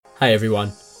Hey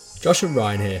everyone, Josh and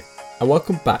Ryan here, and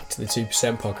welcome back to the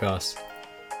 2% podcast.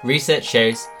 Research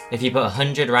shows if you put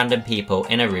 100 random people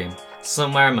in a room,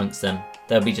 somewhere amongst them,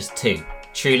 there'll be just two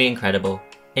truly incredible,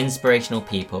 inspirational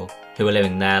people who are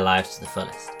living their lives to the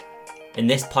fullest. In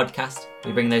this podcast,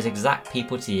 we bring those exact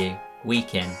people to you,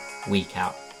 week in, week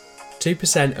out.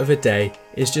 2% of a day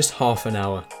is just half an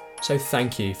hour, so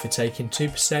thank you for taking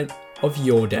 2% of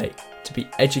your day to be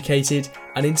educated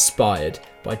and inspired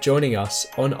by joining us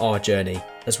on our journey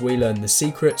as we learn the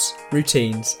secrets,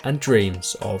 routines and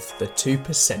dreams of the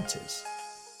 2%ers.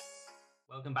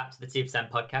 Welcome back to the 2%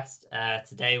 podcast.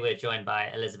 Today we're joined by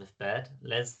Elizabeth Bird.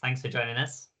 Liz, thanks for joining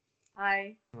us.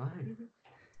 Hi.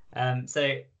 Right.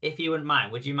 So if you wouldn't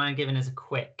mind, would you mind giving us a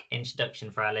quick introduction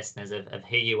for our listeners of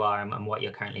who you are and what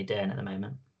you're currently doing at the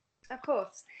moment? Of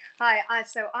course. Hi,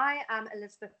 I am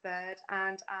Elizabeth Bird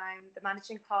and I'm the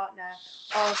managing partner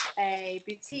of a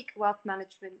boutique wealth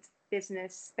management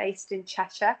business based in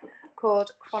Cheshire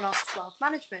called Chronos Wealth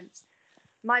Management.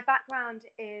 My background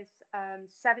is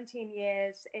 17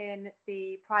 years in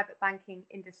the private banking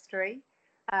industry.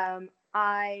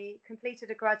 I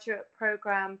completed a graduate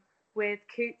programme with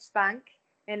Coutts Bank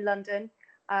in London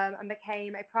and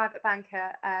became a private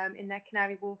banker in their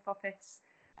Canary Wharf office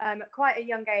at quite a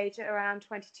young age, at around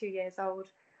 22 years old,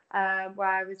 where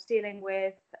I was dealing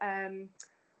with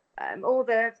all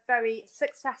the very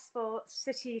successful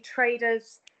city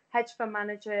traders, hedge fund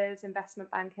managers, investment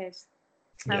bankers,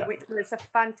 which was a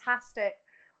fantastic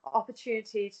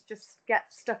opportunity to just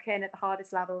get stuck in at the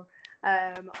hardest level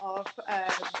of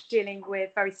dealing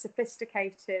with very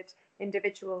sophisticated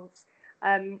individuals.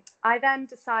 I then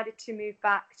decided to move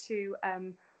back to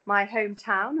my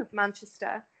hometown of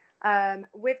Manchester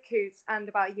with Coutts, and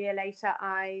about a year later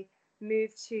I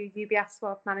moved to UBS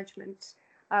Wealth Management,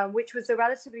 which was a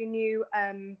relatively new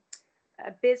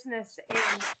business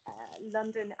in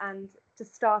London and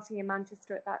just starting in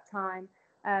Manchester at that time.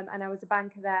 And I was a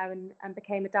banker there and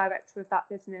became a director of that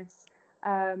business,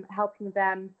 helping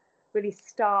them really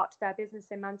start their business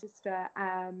in Manchester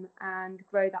and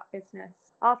grow that business.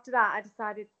 After that, I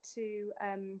decided to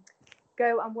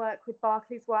go and work with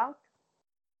Barclays Wealth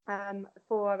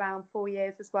for around 4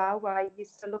 years as well, where I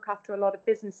used to look after a lot of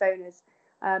business owners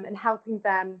and helping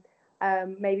them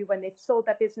maybe when they've sold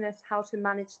their business, how to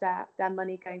manage their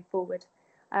money going forward.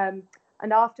 And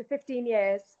after 15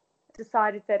 years,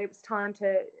 decided that it was time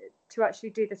to actually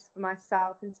do this for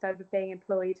myself instead of being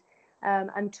employed,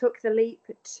 and took the leap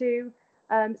to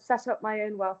set up my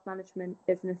own wealth management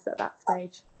business at that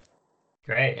stage.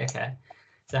 Great, okay.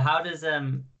 So how does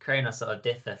Chronos sort of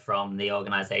differ from the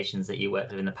organisations that you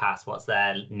worked with in the past? What's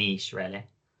their niche, really?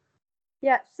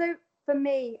 Yeah, so for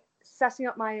me, setting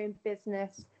up my own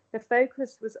business, the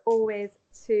focus was always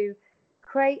to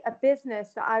create a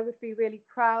business that I would be really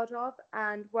proud of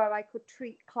and where I could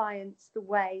treat clients the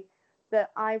way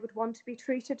that I would want to be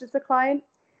treated as a client.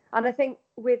 And I think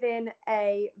within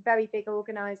a very big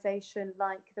organisation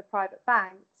like the private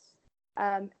banks,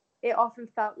 it often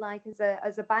felt like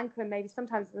as a banker and maybe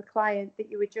sometimes as a client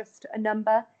that you were just a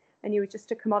number and you were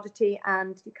just a commodity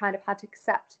and you kind of had to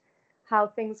accept how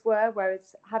things were,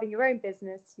 whereas having your own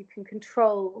business, you can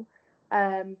control,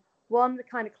 one, the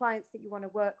kind of clients that you want to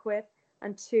work with,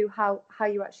 and two, how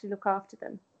you actually look after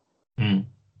them.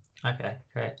 Okay,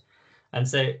 great. And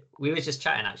so we were just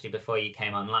chatting actually before you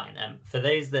came online. For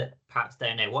those that perhaps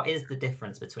don't know, what is the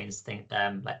difference between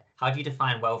like how do you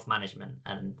define wealth management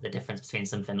and the difference between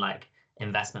something like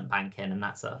investment banking and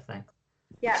that sort of thing?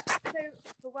 Yeah, so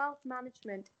the wealth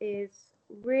management is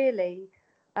really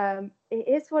it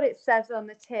is what it says on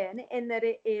the tin, in that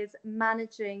it is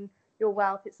managing your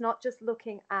wealth. It's not just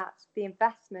looking at the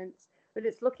investments, but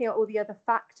it's looking at all the other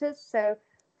factors. So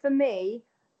for me,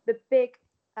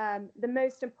 the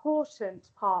most important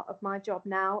part of my job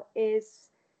now is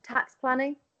tax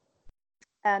planning,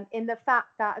 in the fact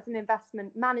that as an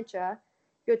investment manager,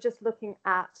 you're just looking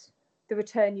at the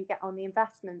return you get on the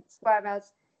investments.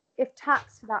 Whereas if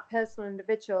tax for that personal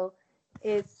individual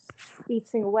is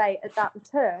eating away at that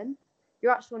return,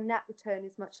 your actual net return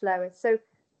is much lower. So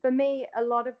for me, a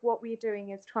lot of what we're doing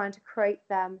is trying to create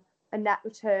them a net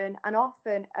return and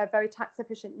often a very tax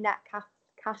efficient net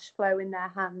cash flow in their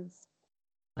hands.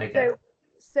 Okay.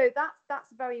 So that's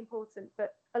very important.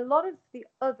 But a lot of the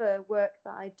other work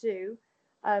that I do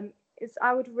is,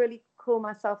 I would really call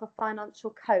myself a financial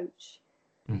coach.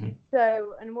 Mm-hmm.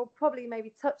 So, and we'll probably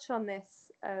maybe touch on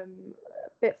this a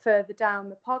bit further down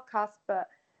the podcast, but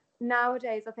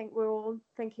nowadays I think we're all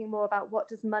thinking more about what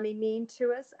does money mean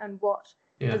to us and what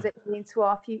does it mean to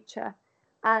our future.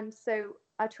 And so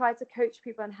I try to coach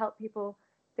people and help people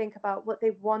think about what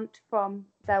they want from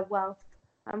their wealth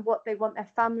and what they want their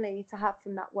family to have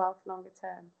from that wealth longer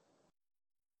term.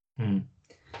 And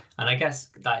I guess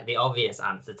like the obvious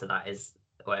answer to that is,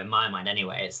 well, in my mind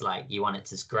anyway, it's like you want it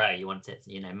to grow, you want it to,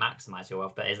 maximize your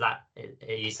wealth. But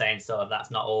are you saying sort of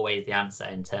that's not always the answer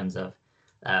in terms of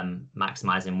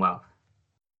maximizing wealth?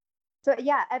 So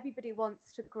yeah, everybody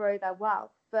wants to grow their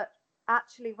wealth, but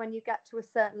actually when you get to a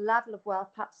certain level of wealth,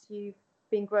 perhaps you've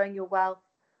been growing your wealth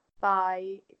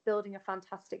by building a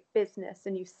fantastic business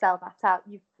and you sell that out,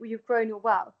 you've grown your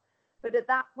wealth. But at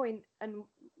that point, and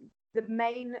the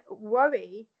main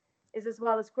worry is, as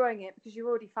well as growing it, because you're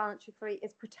already financially free,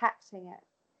 is protecting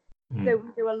it. So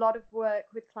we do a lot of work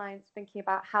with clients thinking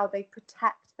about how they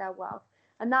protect their wealth,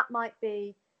 and that might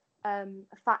be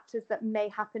factors that may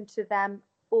happen to them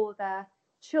or their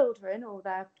children or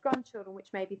their grandchildren,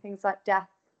 which may be things like death,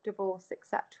 divorce,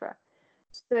 etc.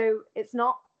 So it's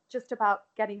not just about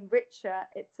getting richer,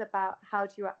 it's about how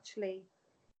do you actually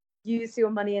use your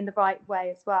money in the right way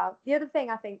as well. The other thing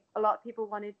I think a lot of people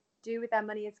want to do with their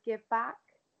money is give back.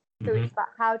 So it's about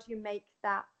how do you make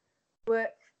that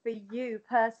work for you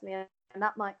personally, and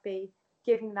that might be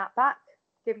giving that back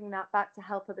to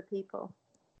help other people.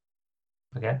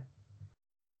 Okay.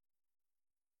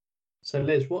 So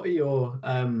Liz, what are your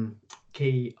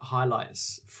key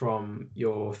highlights from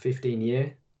your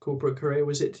 15-year corporate career,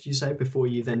 was it, did you say, before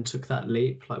you then took that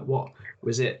leap? Like, what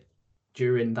was it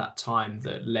during that time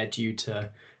that led you to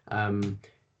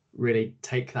really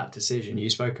take that decision? You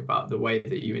spoke about the way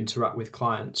that you interact with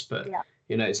clients, but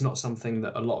it's not something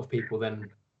that a lot of people then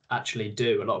actually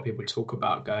do. A lot of people talk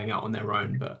about going out on their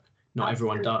own, but not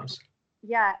everyone does.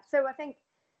 Yeah, so I think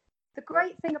the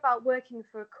great thing about working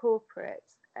for a corporate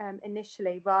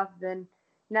initially, rather than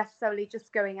necessarily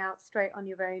just going out straight on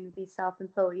your own and be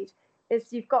self-employed,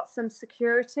 is you've got some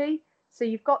security. So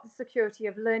you've got the security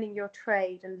of learning your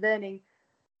trade and learning,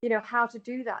 how to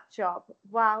do that job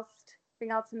whilst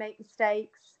being able to make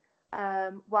mistakes,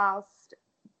 whilst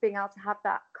being able to have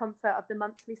that comfort of the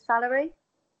monthly salary.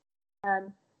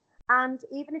 And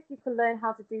even if you can learn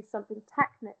how to do something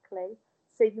technically,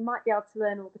 so you might be able to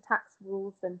learn all the tax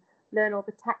rules and learn all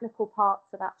the technical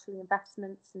parts of actually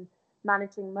investments and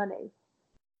managing money,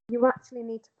 you actually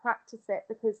need to practice it,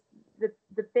 because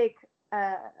the big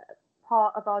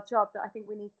part of our job that I think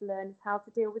we need to learn is how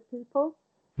to deal with people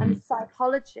and the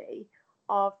psychology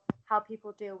of how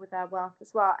people deal with their wealth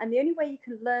as well. And the only way you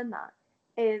can learn that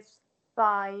is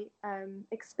by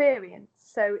experience.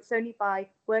 So it's only by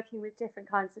working with different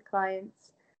kinds of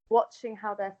clients, watching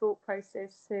how their thought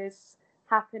processes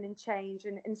happen and change,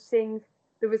 and seeing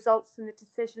the results and the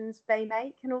decisions they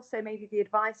make, and also maybe the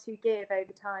advice you give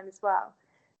over time as well.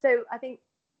 So I think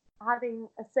having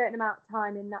a certain amount of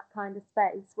time in that kind of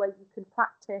space where you can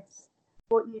practice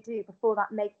what you do before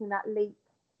that, making that leap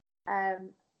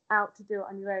out to do it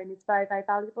on your own, is very, very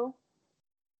valuable.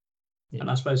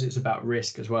 And I suppose it's about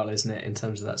risk as well, isn't it, in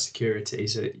terms of that security?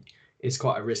 So it's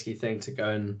quite a risky thing to go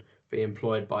and be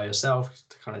employed by yourself,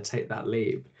 to kind of take that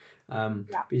leap. But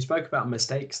you spoke about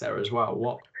mistakes there as well.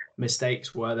 What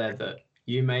mistakes were there that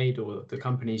you made, or the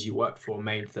companies you worked for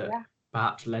made, that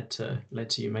perhaps led to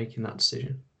you making that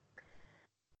decision?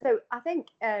 So I think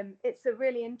it's a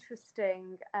really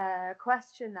interesting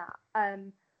question. That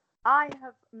I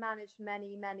have managed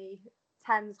many, many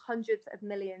tens, hundreds of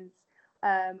millions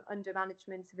under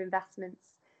management of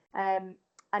investments, and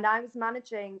I was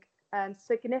managing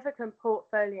significant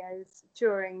portfolios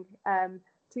during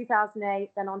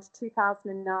 2008, then on to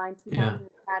 2009,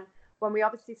 2010, when we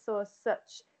obviously saw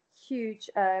such huge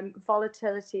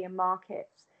volatility in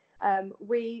markets.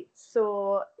 We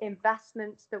saw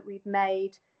investments that we'd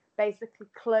made basically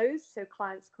close, so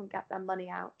clients couldn't get their money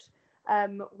out.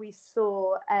 We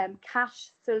saw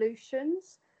cash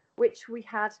solutions, which we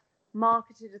had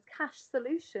marketed as cash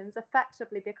solutions,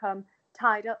 effectively become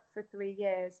tied up for 3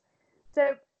 years.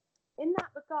 So in that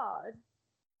regard,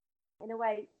 in a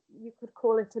way, you could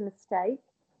call it a mistake,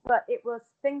 but it was,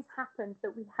 things happened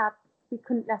that we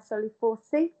couldn't necessarily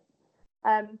foresee.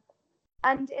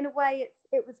 And in a way,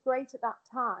 it was great at that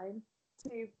time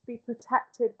to be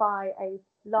protected by a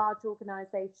large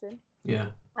organization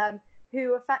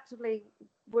who effectively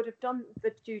would have done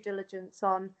the due diligence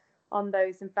on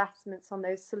those investments, on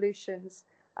those solutions,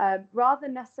 rather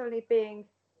than necessarily being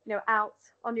out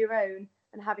on your own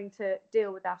and having to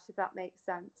deal with that, if that makes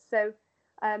sense. So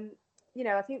I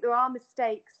think there are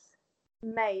mistakes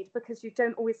made because you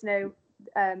don't always know,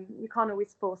 you can't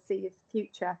always foresee the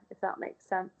future, if that makes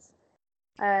sense.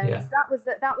 So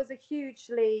that was a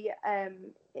hugely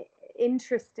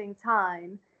interesting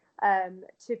time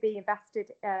to be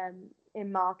invested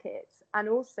in markets, and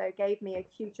also gave me a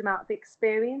huge amount of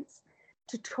experience.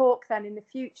 to talk then in the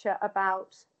future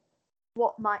about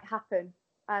what might happen,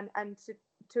 and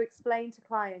to explain to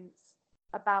clients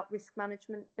about risk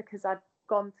management, because I'd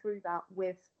gone through that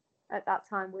at that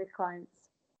time with clients.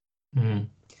 Mm.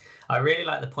 I really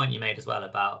like the point you made as well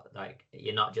about, like,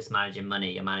 you're not just managing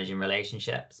money, you're managing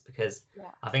relationships, because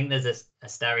I think there's a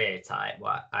stereotype.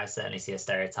 Well, I certainly see a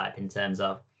stereotype in terms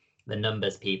of the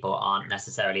numbers people aren't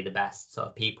necessarily the best sort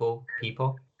of people.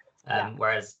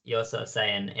 Whereas you're sort of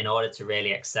saying, in order to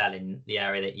really excel in the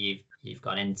area that you've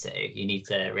gone into, you need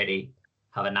to really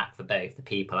have a knack for both the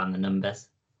people and the numbers.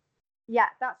 Yeah,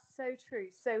 that's so true.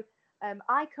 So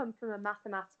I come from a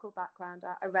mathematical background.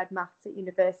 I read maths at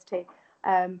university.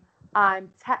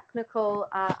 I'm technical.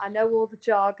 I know all the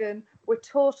jargon. We're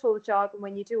taught all the jargon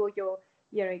when you do all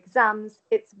your exams.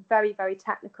 It's very, very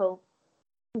technical.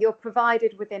 You're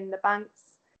provided within the banks,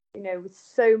 with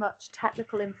so much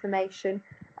technical information,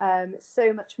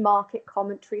 so much market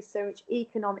commentary, so much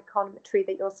economic commentary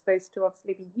that you're supposed to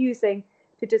obviously be using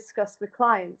to discuss with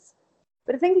clients.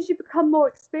 But I think as you become more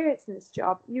experienced in this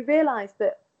job, you realise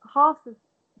that half of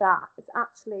that is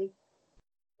actually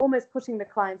almost putting the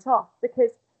client off,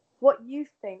 because what you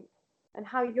think and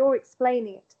how you're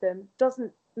explaining it to them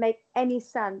doesn't make any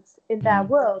sense in their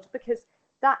world, because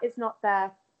that is not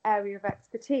their area of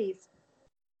expertise.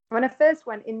 When I first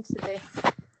went into this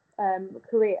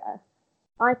career,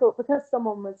 I thought because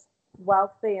someone was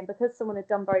wealthy and because someone had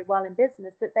done very well in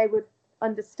business, that they would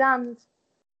understand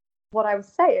what I was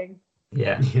saying.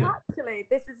 Yeah. Actually,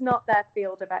 this is not their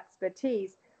field of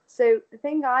expertise. So the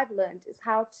thing I've learned is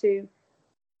how to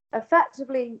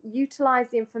effectively utilize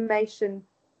the information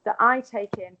that I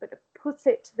take in, but put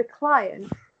it to the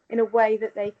client in a way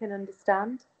that they can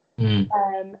understand.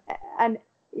 And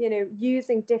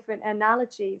using different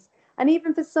analogies, and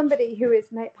even for somebody who is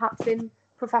perhaps in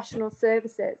professional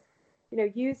services,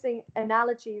 using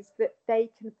analogies that they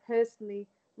can personally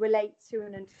relate to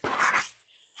and understand,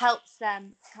 helps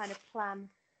them kind of plan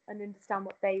and understand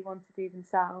what they want to do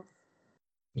themselves.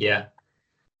 Yeah.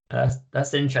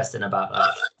 That's interesting about,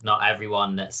 like, not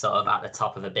everyone that's sort of at the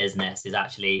top of a business is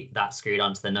actually that screwed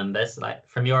onto the numbers. Like,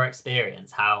 from your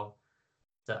experience,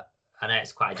 I know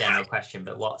it's quite a general question,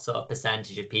 but what sort of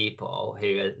percentage of people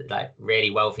who are like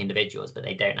really wealthy individuals, but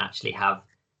they don't actually have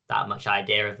that much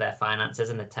idea of their finances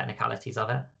and the technicalities of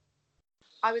it?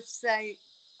 I would say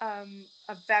a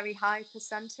very high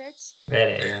percentage.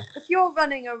 Really? Yeah. If you're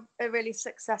running a really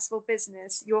successful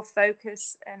business, your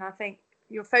focus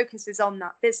is on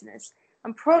that business.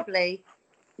 And probably,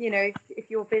 if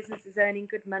your business is earning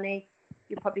good money,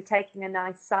 you're probably taking a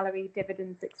nice salary,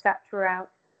 dividends, etc.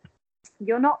 out.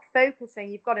 You're not focusing.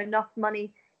 You've got enough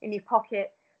money in your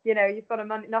pocket. You've got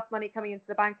enough money coming into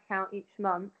the bank account each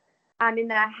month. And in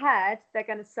their head, they're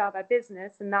going to sell their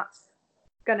business, and that's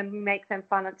going to make them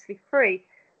financially free.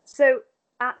 So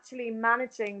actually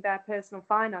managing their personal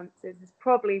finances is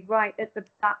probably right at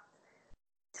that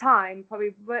time,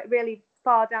 probably really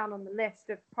far down on the list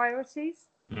of priorities,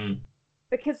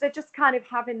 because they're just kind of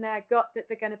having their gut that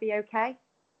they're going to be okay.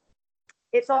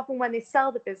 It's often when they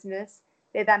sell the business,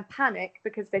 they then panic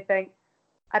because they think,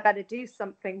 I better do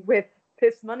something with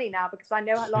this money now because I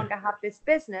no longer have this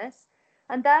business.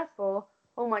 And therefore,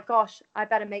 oh my gosh, I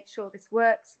better make sure this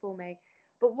works for me.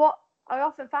 But what I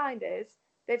often find is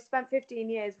they've spent 15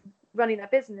 years running their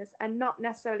business and not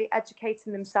necessarily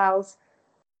educating themselves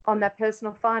on their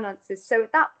personal finances. So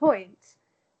at that point,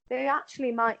 they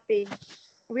actually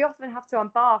we often have to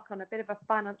embark on a bit of a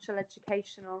financial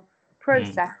educational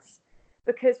process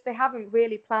because they haven't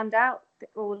really planned out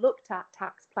or looked at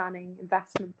tax planning,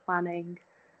 investment planning,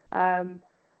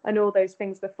 and all those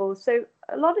things before. So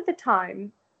a lot of the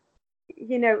time,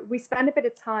 we spend a bit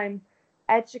of time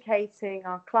educating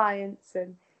our clients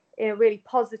and in a really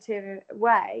positive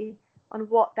way on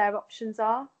what their options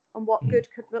are and what good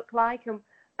could look like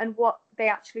and what they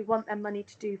actually want their money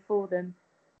to do for them.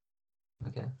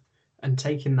 Okay. And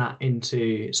taking that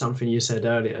into something you said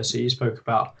earlier, so you spoke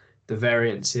about the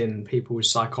variance in people's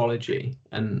psychology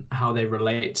and how they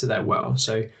relate to their wealth.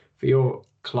 So for your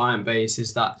client base,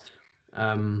 is that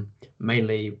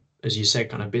mainly, as you said,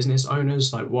 kind of business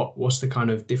owners? Like what's the kind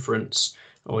of difference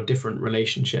or different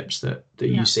relationships that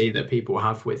you see that people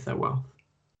have with their wealth?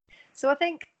 So I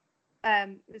think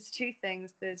there's two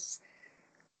things.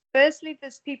 Firstly,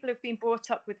 there's people who've been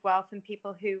brought up with wealth and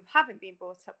people who haven't been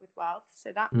brought up with wealth.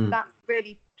 So that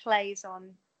really plays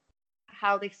on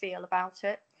how they feel about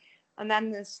it. And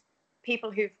then there's people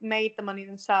who've made the money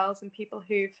themselves and people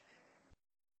who've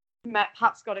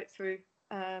perhaps got it through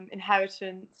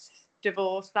inheritance,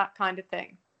 divorce, that kind of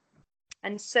thing.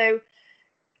 And so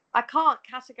I can't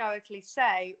categorically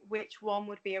say which one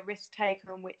would be a risk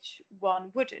taker and which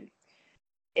one wouldn't.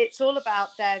 It's all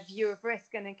about their view of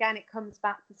risk. And again, it comes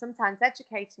back to sometimes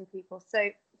educating people. So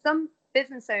some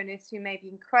business owners who may be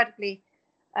incredibly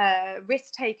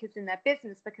risk takers in their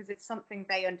business because it's something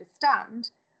they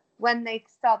understand, when they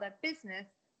sell their business,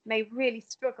 may really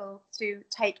struggle to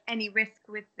take any risk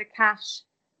with the cash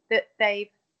that they've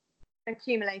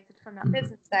accumulated from that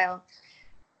business sale,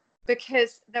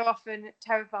 because they're often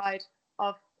terrified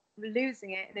of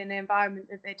losing it in an environment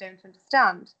that they don't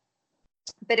understand.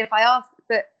 But if I ask,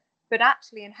 but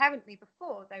actually inherently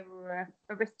before they were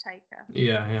a risk taker.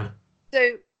 Yeah.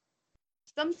 So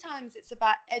sometimes it's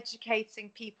about educating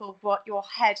people of what your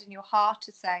head and your heart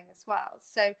are saying as well.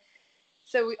 So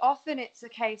it's a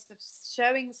case of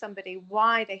showing somebody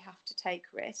why they have to take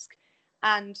risk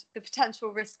and the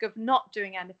potential risk of not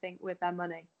doing anything with their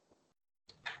money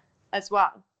as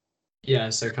well. Yeah,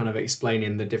 so kind of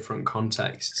explaining the different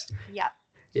contexts. Yeah.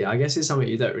 Yeah, I guess it's something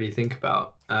you don't really think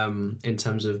about in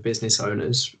terms of business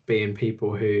owners being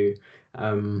people who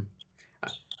are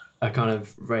kind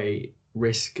of very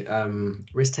risk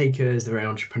takers, they're very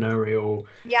entrepreneurial.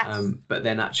 Yes. But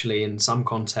then actually in some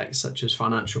contexts, such as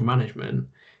financial management,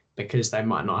 because they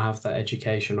might not have that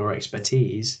education or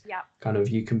expertise, kind of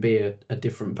you can be a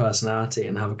different personality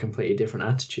and have a completely different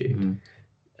attitude.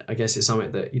 I guess it's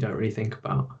something that you don't really think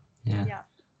about. Yeah.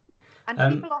 And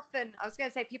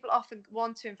people often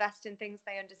want to invest in things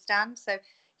they understand. So,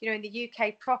 in the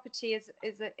UK, property is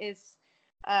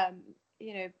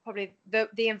probably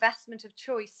the investment of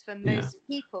choice for most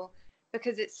people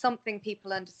because it's something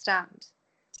people understand.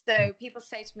 So people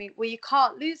say to me, well, you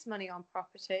can't lose money on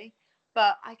property,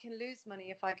 but I can lose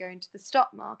money if I go into the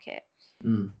stock market.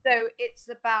 So it's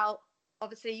about,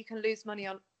 obviously you can lose money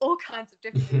on all kinds of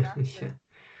different investments.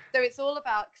 So it's all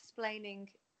about explaining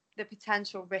the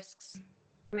potential risks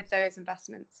with those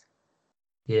investments.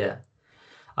 Yeah.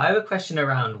 I have a question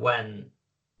around when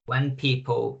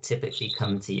people typically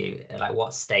come to you, like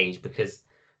what stage, because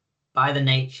by the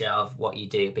nature of what you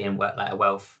do, being like a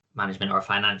wealth management or a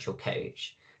financial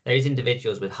coach, those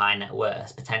individuals with high net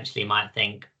worth potentially might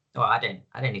think, oh, I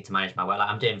don't need to manage my wealth. Like,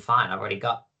 I'm doing fine. I've already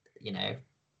got,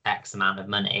 X amount of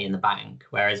money in the bank.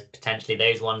 Whereas potentially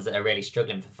those ones that are really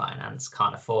struggling for finance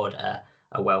can't afford a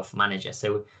wealth manager.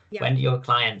 So when do your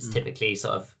clients typically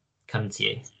sort of come to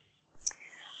you?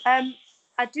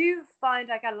 I do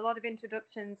find I get a lot of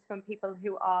introductions from people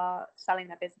who are selling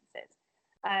their businesses,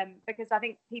 because I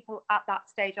think people at that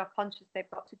stage are conscious they've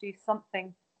got to do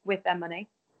something with their money.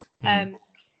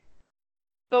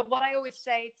 But what I always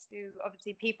say to,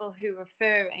 obviously, people who are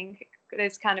referring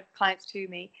those kind of clients to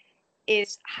me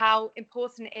is how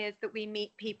important it is that we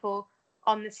meet people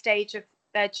on the stage of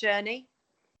their journey,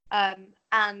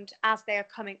 and as they are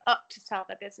coming up to sell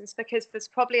their business, because there's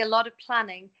probably a lot of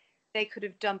planning they could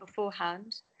have done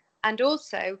beforehand. And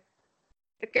also,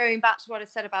 going back to what I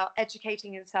said about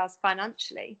educating themselves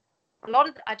financially,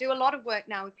 I do a lot of work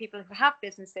now with people who have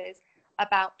businesses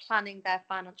about planning their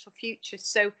financial future.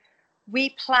 So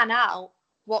we plan out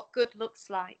what good looks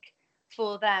like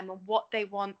for them and what they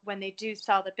want when they do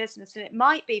sell their business. And it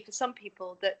might be for some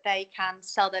people that they can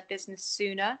sell their business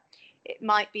sooner. It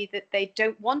might be that they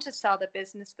don't want to sell their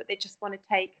business, but they just want to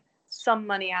take some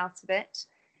money out of it.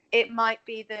 It might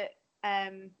be that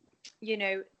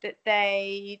that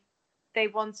they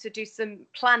want to do some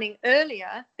planning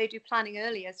earlier. They do planning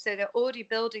earlier, so they're already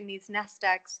building these nest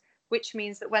eggs, which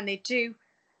means that when they do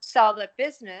sell their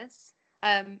business,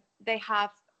 they have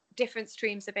different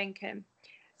streams of income.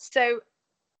 So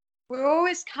we're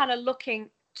always kind of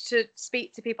looking to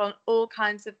speak to people on all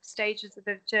kinds of stages of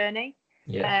their journey.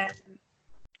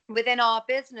 Within our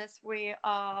business, we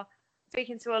are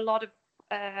speaking to a lot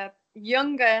of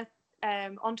younger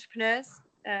entrepreneurs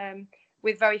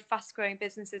with very fast-growing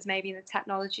businesses, maybe in the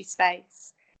technology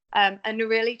space, and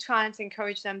really trying to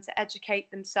encourage them to educate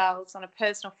themselves on a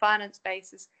personal finance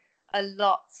basis a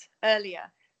lot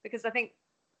earlier, because I think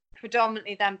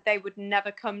predominantly they would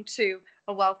never come to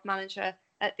a wealth manager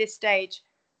at this stage,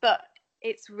 but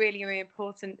it's really, really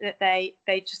important that they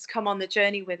just come on the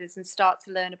journey with us and start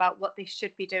to learn about what they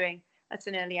should be doing at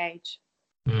an early age.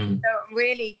 So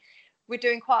really, we're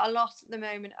doing quite a lot at the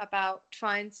moment about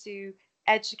trying to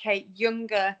educate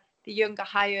the younger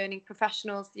high-earning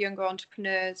professionals, the younger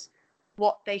entrepreneurs,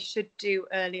 what they should do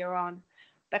earlier on.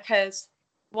 Because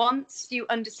once you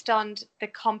understand the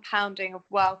compounding of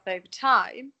wealth over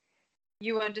time,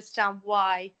 you understand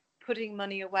why putting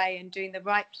money away and doing the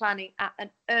right planning at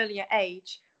an earlier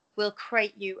age will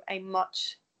create you a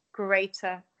much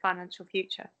greater financial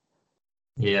future.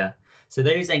 Yeah. So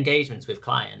those engagements with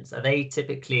clients, are they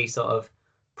typically sort of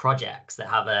projects that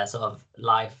have a sort of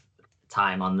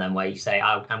lifetime on them, where you say,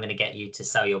 I'm going to get you to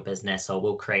sell your business, or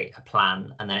we'll create a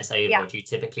plan and then it's over? Yeah. Or do you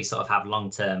typically sort of have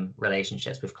long-term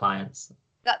relationships with clients?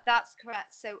 That's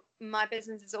correct. So my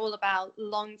business is all about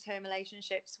long-term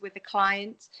relationships with the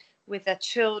client, with their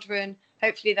children,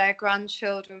 hopefully their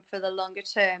grandchildren for the longer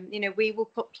term. You know, we will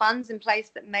put plans in place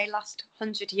that may last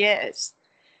 100 years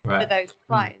for those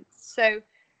clients. So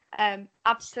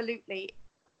absolutely,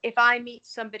 if I meet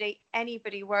somebody,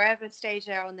 anybody, wherever stage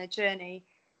they're on their journey,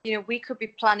 you know, we could be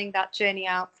planning that journey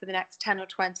out for the next 10 or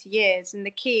 20 years. And the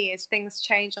key is things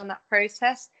change on that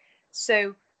process.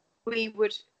 So we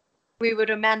would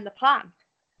amend the plan,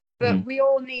 but we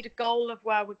all need a goal of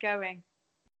where we're going.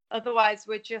 Otherwise,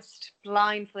 we're just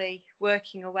blindly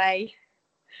working away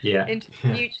into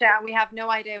the future, and we have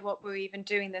no idea what we're even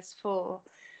doing this for.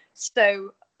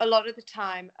 So a lot of the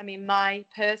time, I mean, my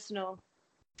personal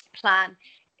plan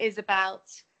is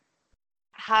about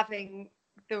having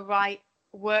the right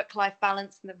work-life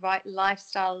balance and the right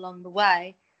lifestyle along the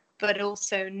way, but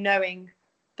also knowing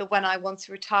that when I want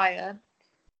to retire,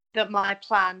 that my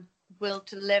plan will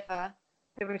deliver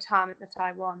the retirement that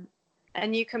I want.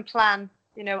 And you can plan,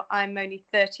 you know, I'm only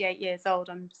 38 years old.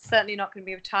 I'm certainly not going to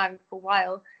be retiring for a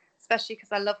while, especially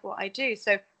because I love what I do.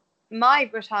 So my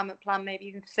retirement plan may be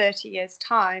in 30 years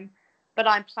time, but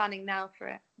I'm planning now for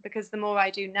it, because the more I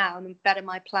do now and the better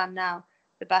my plan now,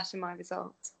 the better my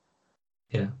results.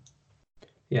 Yeah,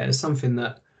 it's something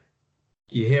that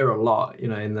you hear a lot, you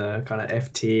know, in the kind of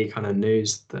FT kind of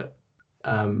news, that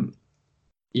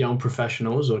young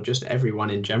professionals, or just everyone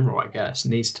in general, I guess,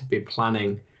 needs to be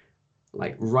planning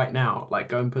like right now, like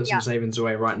go and put some savings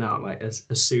away right now, like as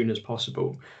soon as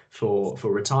possible for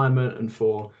retirement, and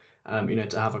for you know,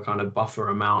 to have a kind of buffer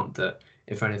amount that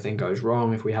if anything goes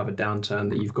wrong, if we have a downturn,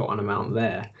 that you've got an amount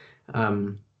there.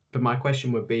 But my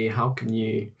question would be, how can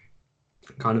you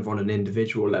kind of on an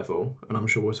individual level, and I'm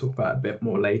sure we'll talk about it a bit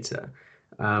more later,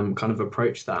 kind of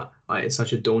approach that? Like, it's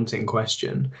such a daunting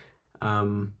question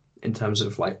in terms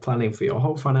of like planning for your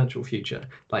whole financial future.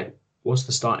 Like, what's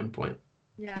the starting point?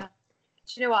 Yeah.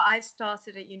 Do you know what? I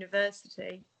started at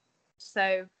university.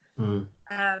 So from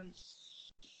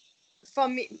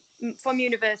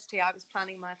university, I was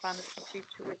planning my financial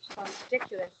future, which sounds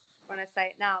ridiculous when I say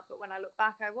it now, but when I look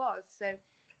back, I was. So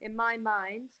in my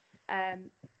mind,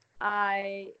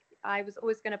 I was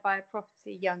always going to buy a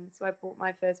property young. So I bought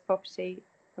my first property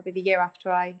probably the year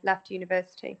after I left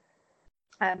university.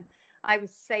 I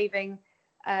was saving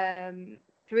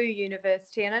through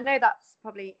university, and I know that's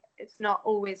probably, it's not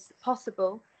always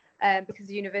possible because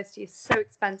the university is so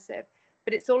expensive,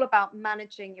 but it's all about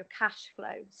managing your cash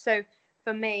flow. So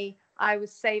for me, I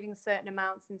was saving certain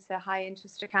amounts into high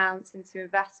interest accounts, into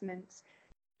investments,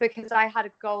 because I had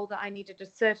a goal that I needed a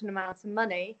certain amount of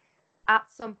money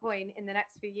at some point in the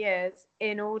next few years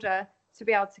in order to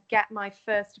be able to get my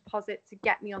first deposit to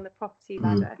get me on the property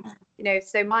ladder. You know,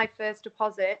 so my first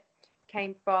deposit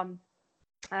came from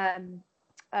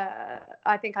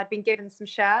I think I'd been given some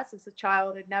shares as a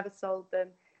child. I'd never sold them.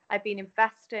 I'd been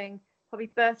investing probably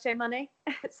birthday money.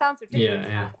 It sounds ridiculous.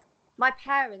 Yeah. My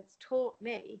parents taught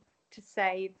me to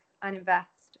save and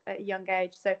invest at a young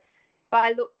age. So, but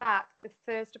I look back, the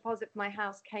first deposit for my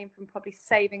house came from probably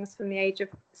savings from the age of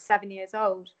 7 years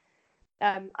old.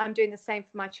 I'm doing the same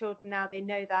for my children now. They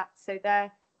know that. So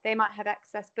they might have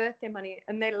excess birthday money,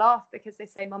 and they laugh because they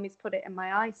say, Mommy's put it in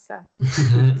my ISA.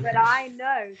 But I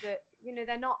know that, you know,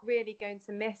 they're not really going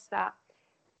to miss that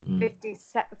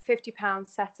 £50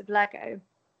 set of Lego.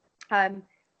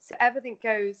 So everything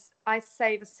goes, I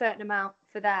save a certain amount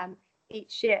for them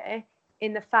each year,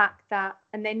 in the fact that,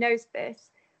 and they know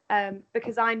this,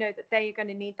 because I know that they are going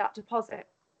to need that deposit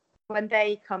when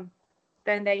they come,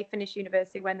 then they finish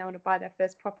university, when they want to buy their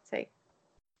first property.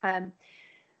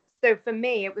 So for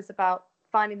me, it was about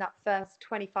finding that first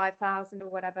 25,000 or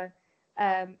whatever,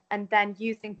 and then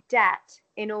using debt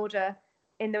in order,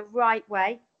 in the right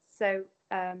way. So,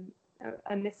 and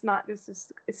this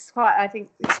is quite, I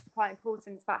think it's quite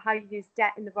important. It's about how you use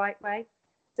debt in the right way.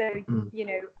 So, you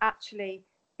know, actually,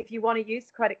 if you want to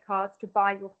use credit cards to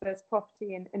buy your first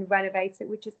property and renovate it,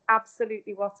 which is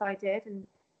absolutely what I did, and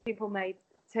people may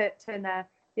turn their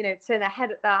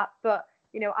head at that, but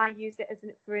you know, I used it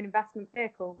for an investment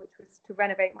vehicle, which was to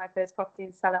renovate my first property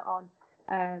and sell it on,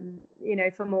 you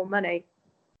know, for more money.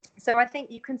 So I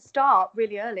think you can start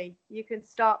really early. You can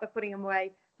start by putting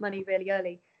away money really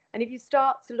early. And if you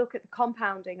start to look at the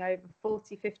compounding over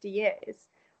 40, 50 years,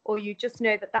 or you just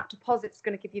know that that deposit is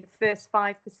going to give you the first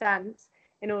 5%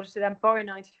 in order to then borrow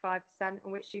 95%,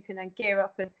 in which you can then gear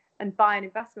up and buy an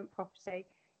investment property,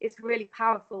 it's really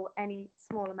powerful, any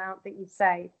small amount that you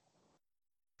save.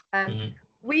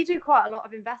 we do quite a lot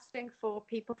of investing for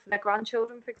people, for their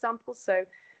grandchildren, for example. So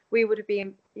we would have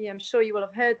been, I'm sure you will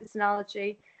have heard this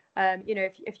analogy.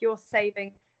 If you're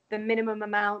saving the minimum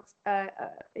amount,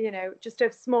 just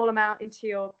a small amount into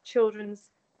your children's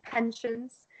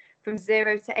pensions from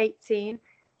 0 to 18,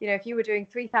 if you were doing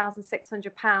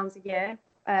 £3,600 a year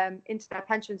into their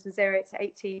pensions from 0 to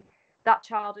 18, that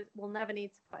child will never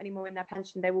need to put any more in their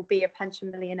pension. They will be a pension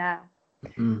millionaire.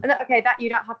 And that you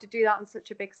don't have to do that on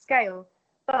such a big scale,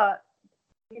 but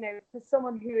for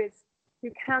someone who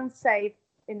can save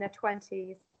in their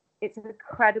 20s, it's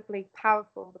incredibly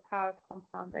powerful, the power of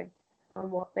compounding,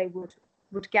 and what they would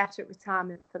get at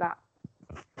retirement for that.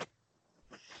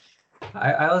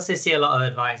 I also see a lot of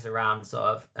advice around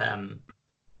sort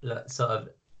of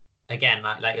again,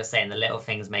 like you're saying, the little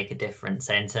things make a difference.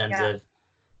 So in terms of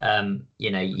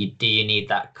you need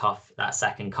that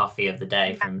second coffee of the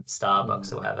day from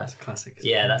Starbucks or whatever. That's classic.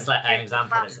 Yeah, that's like an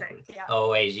example that's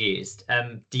always used.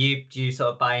 Do you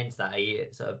sort of buy into that? Are you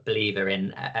sort of believer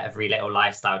in every little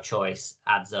lifestyle choice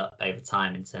adds up over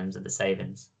time in terms of the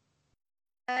savings?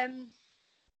 I'm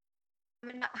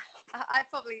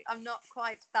not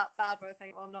quite that bad where I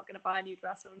think, well, I'm not going to buy a new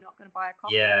dress, or I'm not going to buy a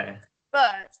coffee. Yeah.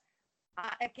 But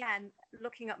again,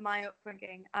 looking at my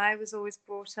upbringing, I was always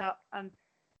brought up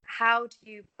how do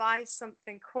you buy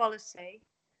something quality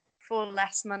for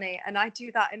less money? And I do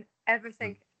that in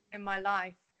everything in my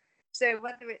life. So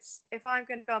whether it's, if I'm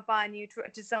going to go and buy a new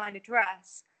designer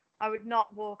dress, I would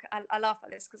not walk, I laugh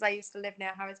at this because I used to live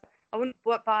near Harrods. I wouldn't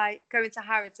go into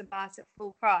Harrods and buy it at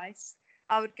full price.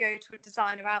 I would go to a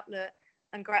designer outlet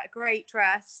and get a great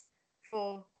dress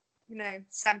for 70%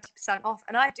 off.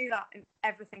 And I do that in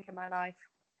everything in my life.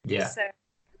 Yeah. So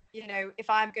if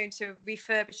I'm going to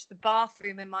refurbish the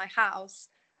bathroom in my house,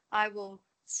 I will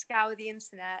scour the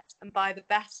internet and buy the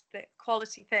best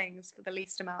quality things for the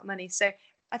least amount of money. So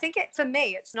I think for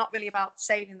me, it's not really about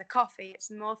saving the coffee. It's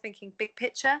more thinking big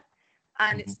picture,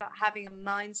 and it's about having a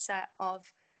mindset of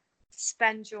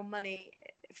spend your money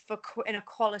in a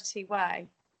quality way.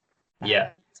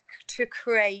 To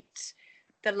create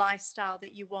the lifestyle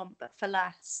that you want, but for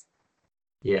less.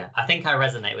 Yeah, I think I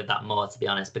resonate with that more, to be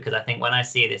honest, because I think when I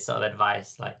see this sort of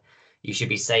advice, like you should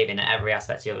be saving at every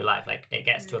aspect of your life, like it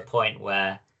gets to a point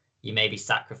where you maybe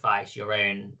sacrifice your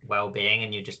own well-being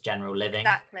and your just general living.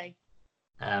 Exactly.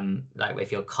 Like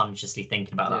if you're consciously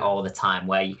thinking about that all the time,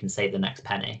 where you can save the next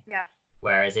penny. Yeah.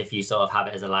 Whereas if you sort of have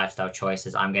it as a lifestyle choice,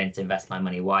 as I'm going to invest my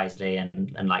money wisely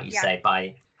and like you say,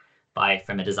 buy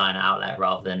from a designer outlet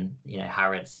rather than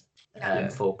Harrods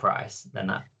full price, then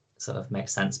that sort of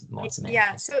makes sense more to me.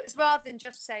 Yeah, so it's rather than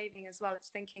just saving as well, it's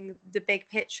thinking the big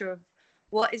picture of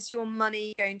what is your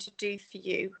money going to do for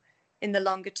you in the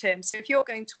longer term. So if you're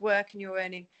going to work and you're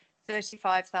earning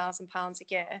 £35,000 a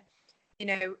year,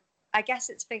 I guess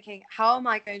it's thinking, how am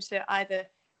I going to either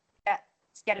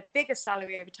get a bigger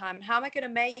salary over time, and how am I going to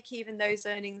make even those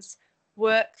earnings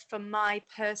work for my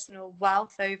personal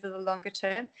wealth over the longer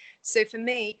term? So for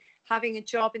me, having a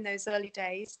job in those early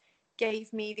days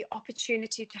gave me the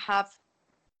opportunity to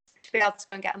be able to go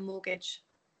and get a mortgage.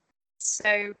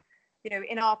 So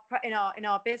in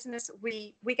our business,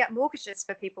 we get mortgages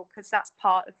for people because that's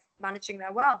part of managing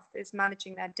their wealth, is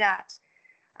managing their debt.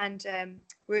 And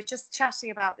we were just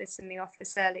chatting about this in the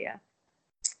office earlier.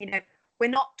 We're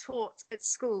not taught at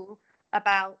school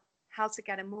about how to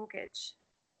get a mortgage.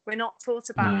 We're not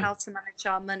taught about how to manage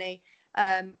our money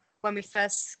when we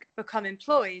first become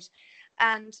employed.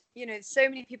 And, so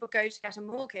many people go to get a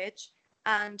mortgage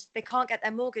and they can't get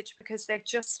their mortgage because they've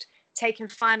just taken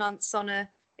finance on an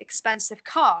expensive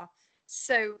car.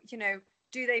 So,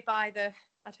 do they buy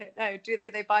do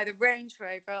they buy the Range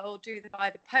Rover, or do they buy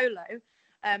the Polo?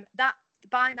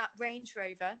 Buying that Range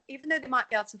Rover, even though they might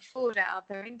be able to afford it out of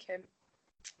their income,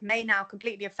 may now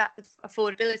completely affect the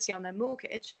affordability on their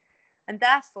mortgage. And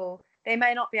therefore, they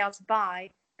may not be able to buy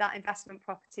that investment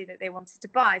property that they wanted to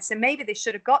buy. So maybe they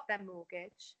should have got their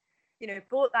mortgage,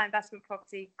 bought that investment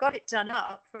property, got it done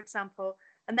up, for example,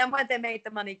 and then when they made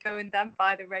the money, go and then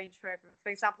buy the Range Rover,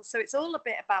 for example. So it's all a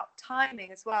bit about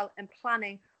timing as well, and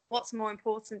planning what's more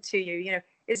important to you.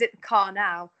 Is it the car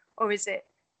now, or is it,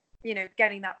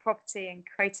 getting that property and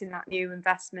creating that new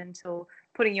investment, or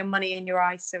putting your money in your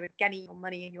ISA and getting your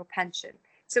money in your pension?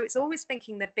 So it's always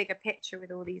thinking the bigger picture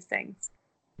with all these things.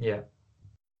 Yeah.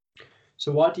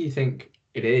 So why do you think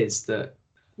it is that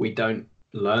we don't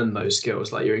learn those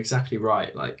skills? Like, you're exactly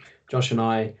right. Like Josh and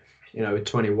I, we're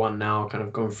 21 now, kind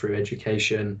of gone through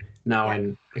education, now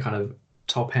in the kind of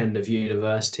top end of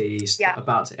universities,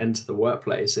 about to enter the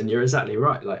workplace. And you're exactly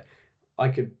right. Like, I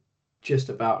could just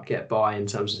about get by in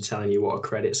terms of telling you what a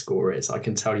credit score is. I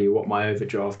can tell you what my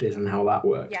overdraft is and how that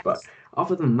works. Yes. But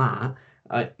other than that,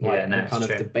 it's kind of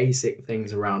true. the basic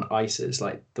things around ISAs,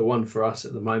 like the one for us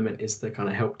at the moment is the kind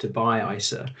of Help to Buy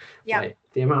ISA. Yeah. Like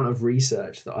the amount of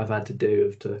research that I've had to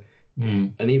do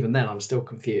and even then I'm still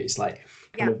confused. Like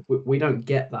kind of, we don't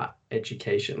get that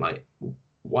education. Like,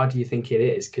 why do you think it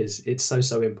is? Because it's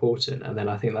so important. And then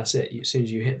I think that's it. As soon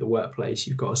as you hit the workplace,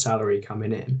 you've got a salary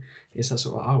coming in. It's that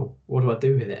sort of, oh, what do I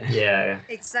do with it? Yeah.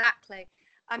 Exactly.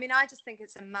 I mean, I just think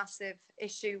it's a massive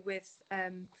issue with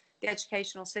the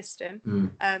educational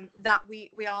system that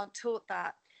we aren't taught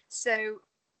that. So,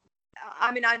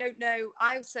 I mean, I don't know.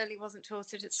 I certainly wasn't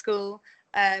taught it at school.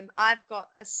 I've got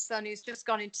a son who's just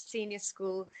gone into senior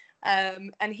school,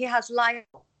 and he has life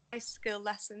skill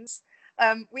lessons.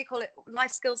 We call it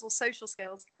life skills or social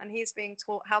skills, and he's being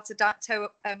taught how to tie a bow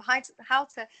tie and how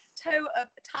to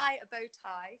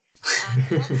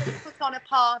put on a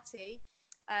party.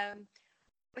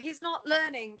 But he's not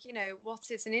learning, what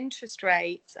is an interest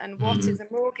rate and what is a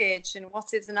mortgage and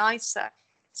what is an ISA.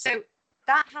 So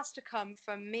that has to come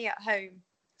from me at home.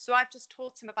 So I've just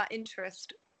taught him about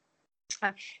interest.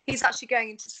 He's actually going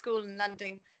into school and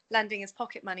lending his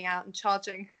pocket money out and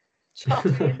charging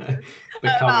interest.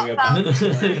 Becoming a bank.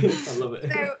 I love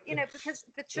it. So, because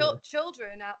the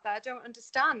children out there don't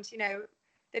understand,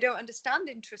 they don't understand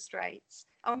interest rates,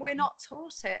 and we're not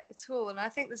taught it at all. And I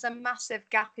think there's a massive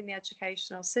gap in the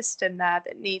educational system there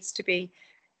that needs to be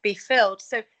filled.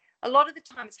 So a lot of the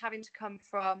time it's having to come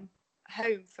from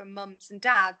home, from mums and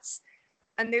dads.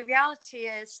 And the reality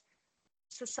is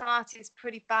society is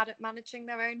pretty bad at managing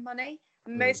their own money.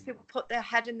 And most people put their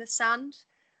head in the sand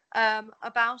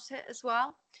about it as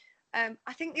well.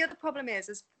 I think the other problem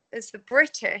is the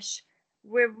British,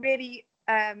 we're really...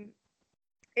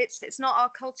 It's not our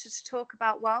culture to talk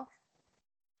about wealth,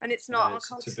 and it's not our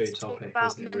culture to talk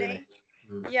about money.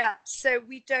 Really? Yeah, so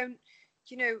we don't,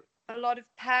 a lot of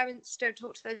parents don't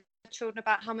talk to their children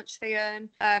about how much they earn,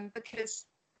 because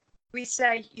we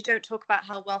say you don't talk about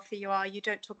how wealthy you are, you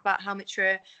don't talk about how much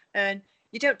you earn,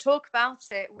 you don't talk about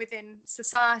it within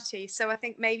society. So I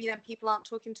think maybe then people aren't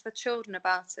talking to their children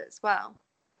about it as well.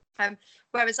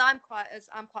 Whereas I'm quite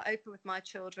open with my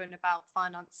children about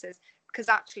finances, because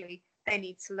actually they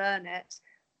need to learn it,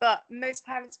 but most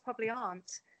parents probably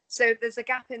aren't. So there's a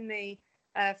gap in the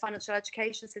financial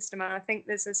education system, and I think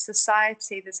there's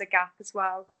a gap as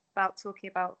well about talking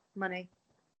about money.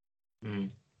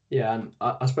 Yeah, and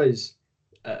I suppose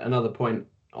another point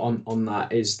on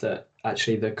that is that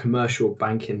actually the commercial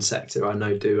banking sector, I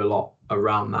know, do a lot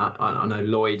around that. I know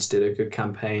Lloyd's did a good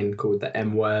campaign called the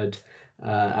M Word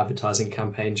advertising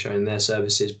campaign showing their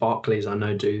services. Barclays, I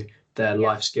know, do their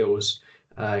life skills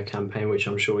campaign, which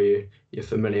I'm sure you're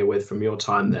familiar with from your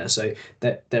time there. So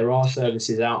there are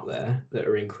services out there that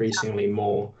are increasingly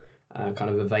more kind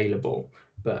of available.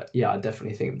 But yeah, I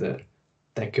definitely think that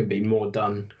there could be more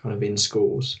done kind of in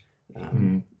schools.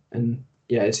 And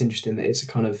yeah, it's interesting that it's a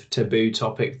kind of taboo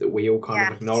topic that we all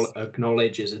kind of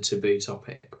acknowledge as a taboo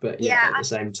topic, but at the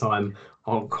same time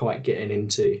aren't quite getting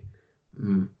into.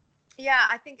 Yeah,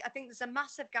 I think there's a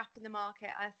massive gap in the market.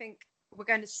 I think we're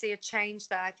going to see a change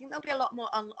there. I think there'll be a lot more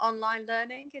online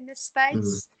learning in this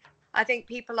space. I think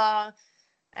people are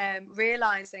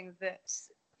realizing that,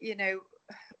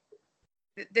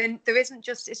 there isn't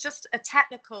just, it's just a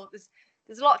technical,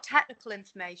 there's a lot of technical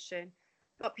information,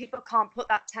 but people can't put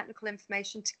that technical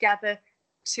information together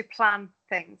to plan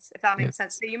things, if that makes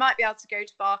sense. So you might be able to go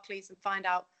to Barclays and find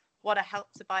out what a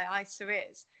Help to Buy ISA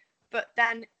is, but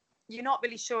then you're not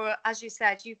really sure, as you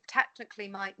said, you technically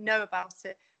might know about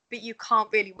it, but you can't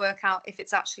really work out if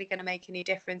it's actually going to make any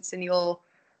difference in your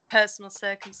personal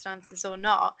circumstances or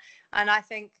not. And I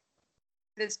think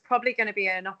there's probably going to be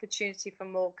an opportunity for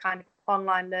more kind of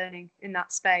online learning in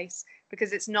that space,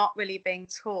 because it's not really being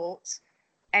taught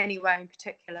anywhere in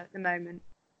particular at the moment.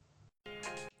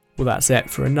 Well, that's it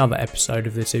for another episode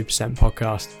of the 2%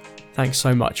 podcast. Thanks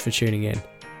so much for tuning in.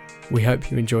 We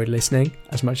hope you enjoyed listening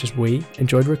as much as we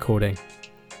enjoyed recording.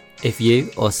 If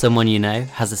you or someone you know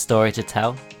has a story to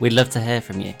tell, we'd love to hear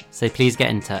from you, so please get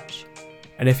in touch.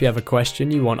 And if you have a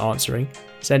question you want answering,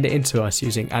 send it in to us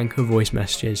using Anchor voice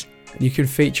messages, and you can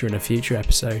feature in a future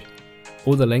episode.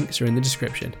 All the links are in the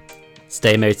description.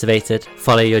 Stay motivated,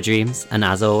 follow your dreams, and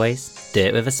as always, do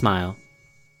it with a smile.